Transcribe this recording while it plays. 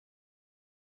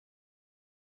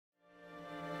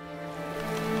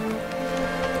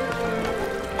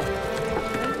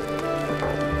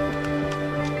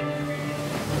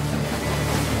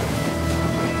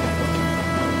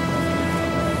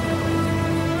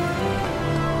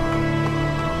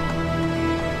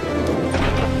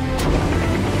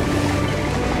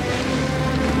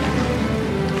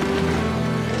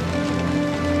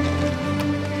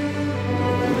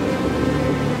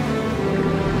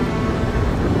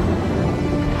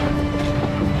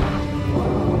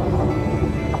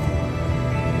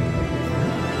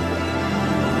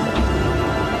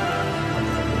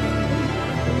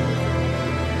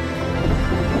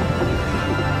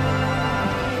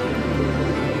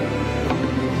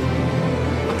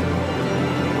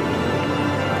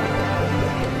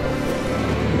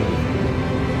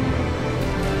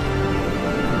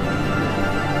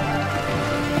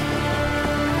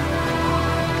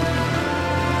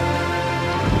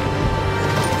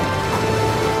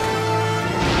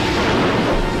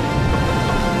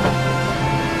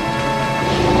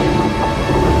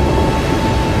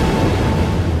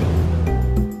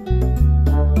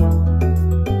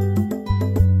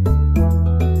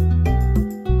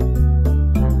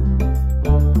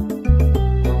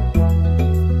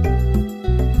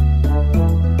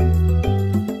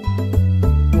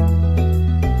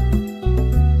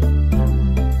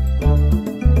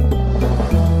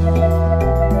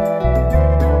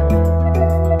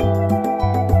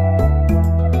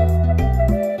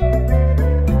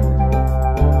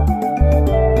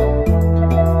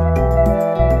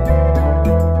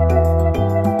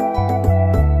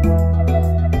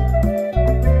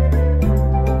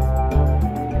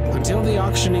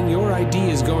auctioning, your ID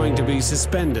is going to be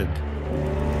suspended.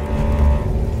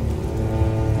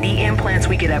 The implants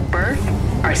we get at birth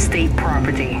are state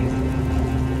property.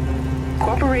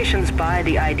 Corporations buy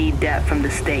the ID debt from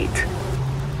the state.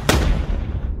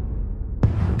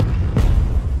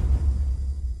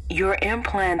 Your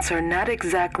implants are not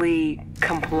exactly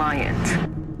compliant.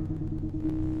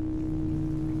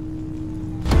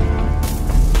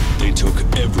 They took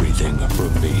everything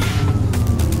from me,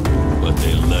 but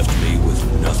they left me with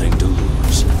nothing to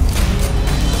lose.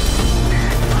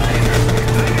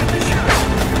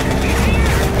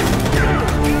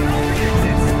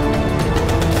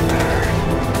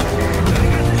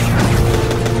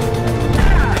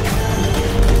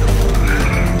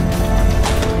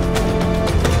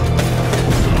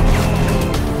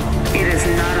 It is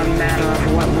not a matter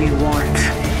of what we want.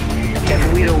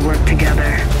 If we don't work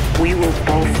together, we will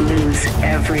both lose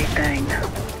everything.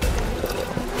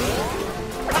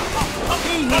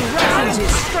 He who reckons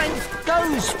his strength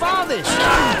goes farthest.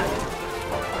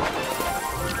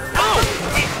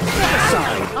 Step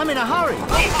aside, I'm in a hurry.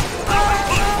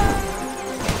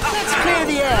 Let's clear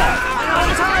the air. Hang on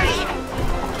tight.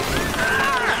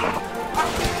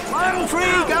 One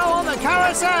free, go on the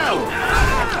carousel.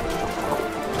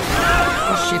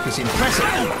 This ship is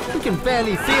impressive. We can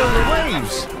barely feel the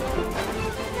waves.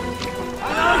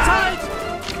 Hang on tight.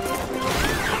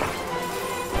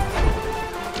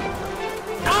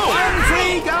 One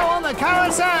free, go on the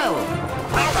carousel.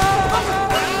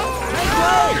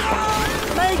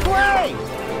 Make way!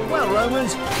 Well,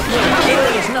 Romans, you'll have to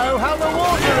let us know how the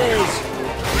water is.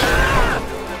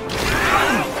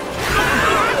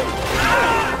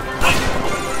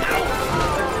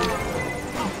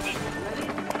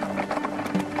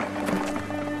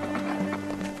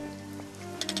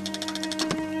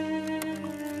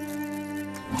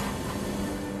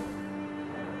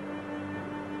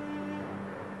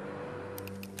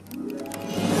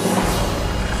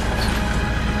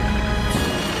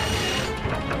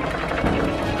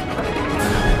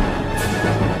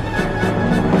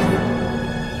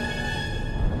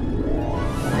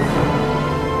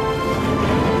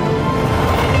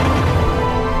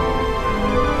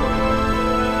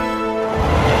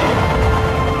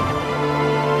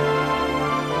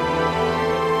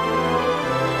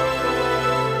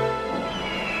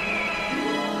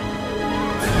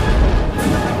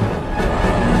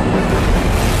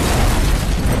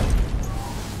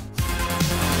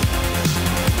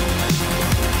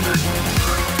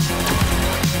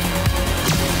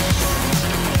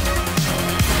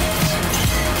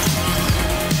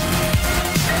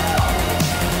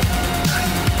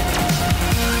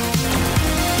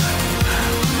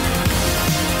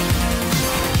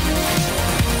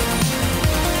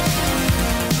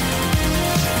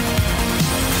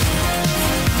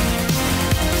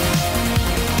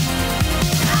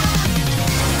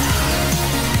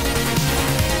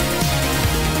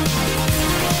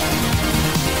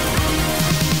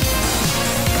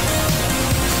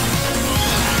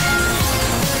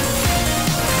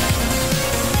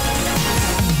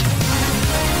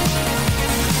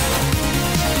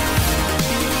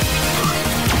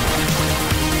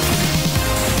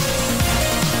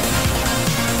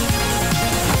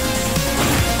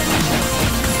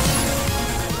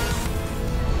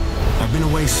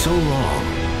 So long.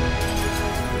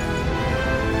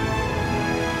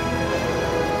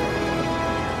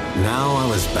 Now I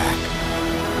was back.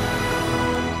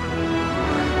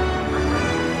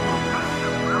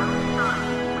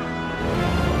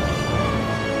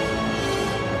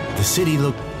 The city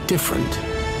looked different.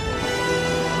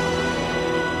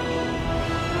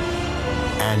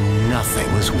 And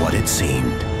nothing was what it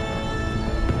seemed.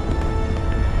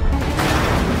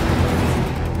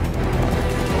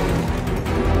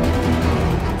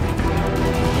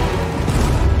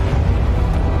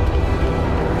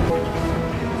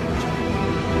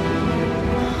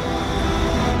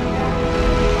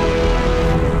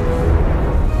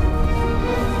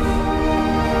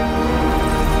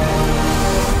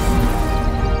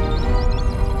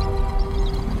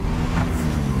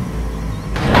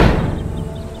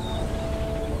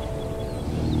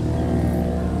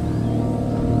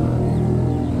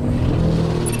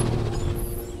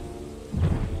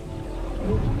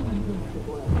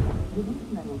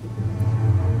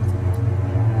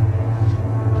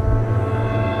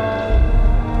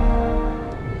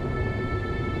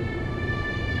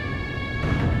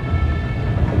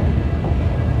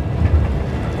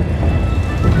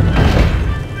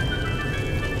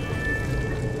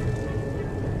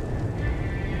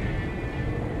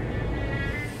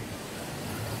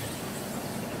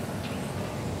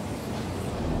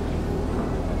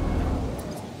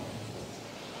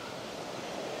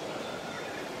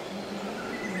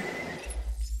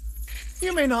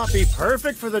 You may not be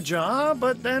perfect for the job,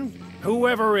 but then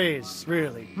whoever is,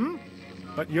 really,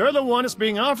 But you're the one it's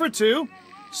being offered to.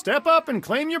 Step up and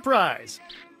claim your prize.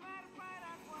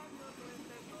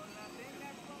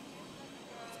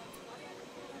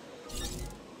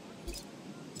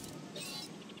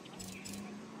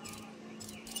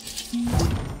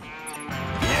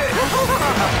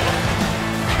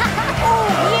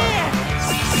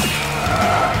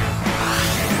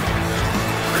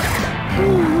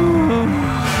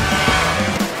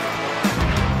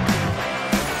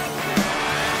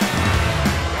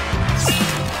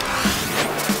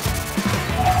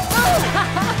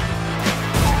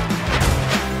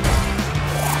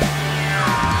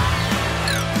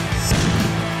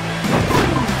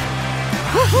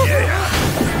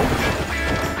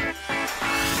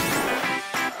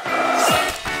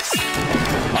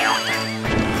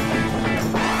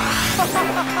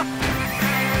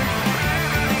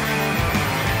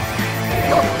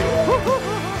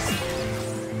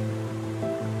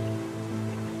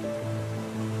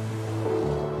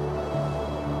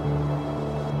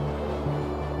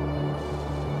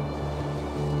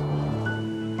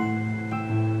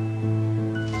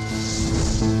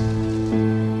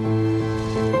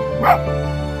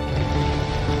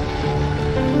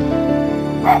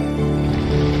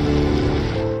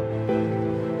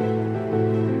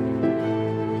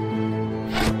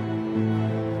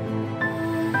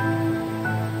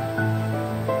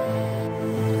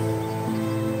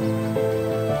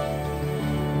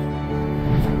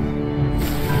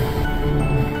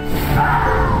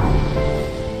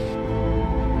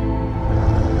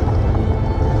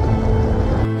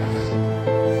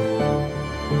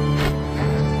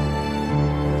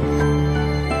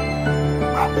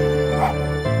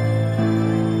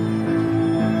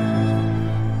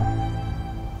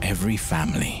 Every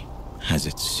family has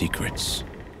its secrets,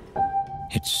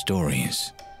 its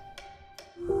stories,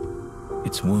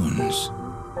 its wounds,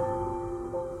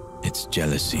 its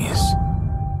jealousies.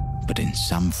 But in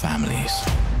some families,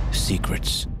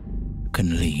 secrets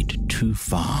can lead too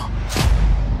far.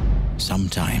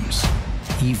 Sometimes,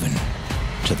 even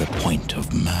to the point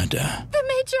of murder. The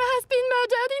Major has been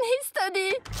murdered in his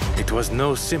study. It was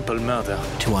no simple murder.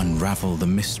 To unravel the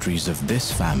mysteries of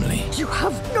this family, You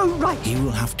have no right. he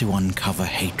will have to uncover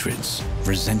hatreds,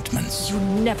 resentments, You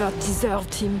never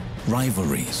deserved him.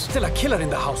 rivalries, Still a killer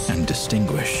in the house. and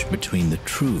distinguish between the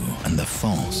true and the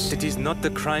false. It is not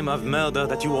the crime of murder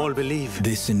that you all believe.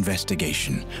 This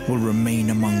investigation will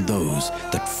remain among those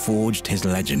that forged his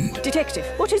legend. Detective,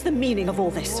 what is the meaning of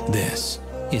all this? This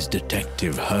is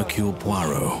Detective Hercule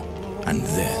Poirot, and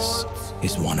this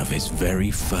is one of his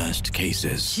very first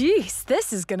cases. Jeez,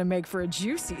 this is gonna make for a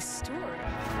juicy story.